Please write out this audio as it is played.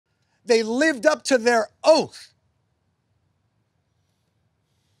They lived up to their oath.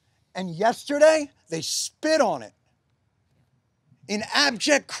 And yesterday, they spit on it in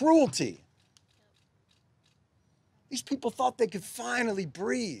abject cruelty. These people thought they could finally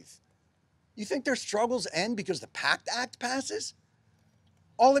breathe. You think their struggles end because the PACT Act passes?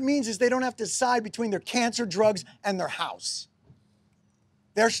 All it means is they don't have to decide between their cancer drugs and their house.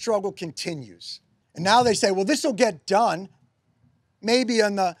 Their struggle continues. And now they say, well, this will get done maybe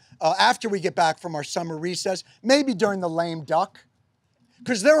on the, after we get back from our summer recess, maybe during the lame duck,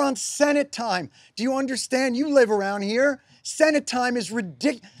 because they're on Senate time. Do you understand? You live around here. Senate time is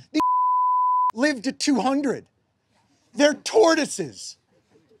ridiculous. These live to 200. They're tortoises.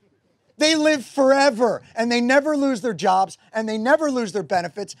 They live forever, and they never lose their jobs, and they never lose their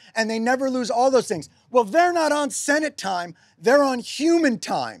benefits, and they never lose all those things. Well, they're not on Senate time. They're on human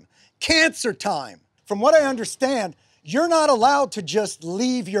time, cancer time. From what I understand, you're not allowed to just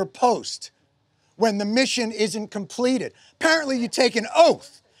leave your post when the mission isn't completed. Apparently, you take an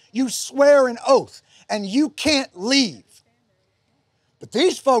oath. You swear an oath, and you can't leave. But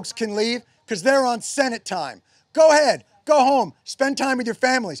these folks can leave because they're on Senate time. Go ahead. Go home, spend time with your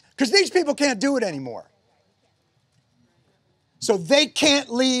families, because these people can't do it anymore. So they can't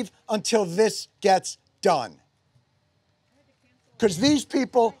leave until this gets done. Because these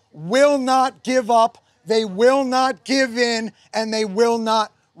people will not give up, they will not give in, and they will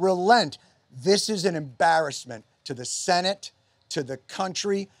not relent. This is an embarrassment to the Senate, to the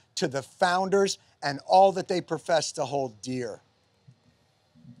country, to the founders, and all that they profess to hold dear.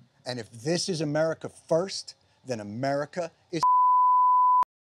 And if this is America first, then America is.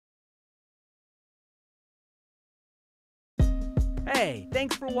 Hey,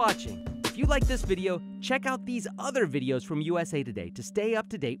 thanks for watching. If you like this video, check out these other videos from USA Today to stay up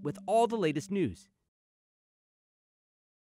to date with all the latest news.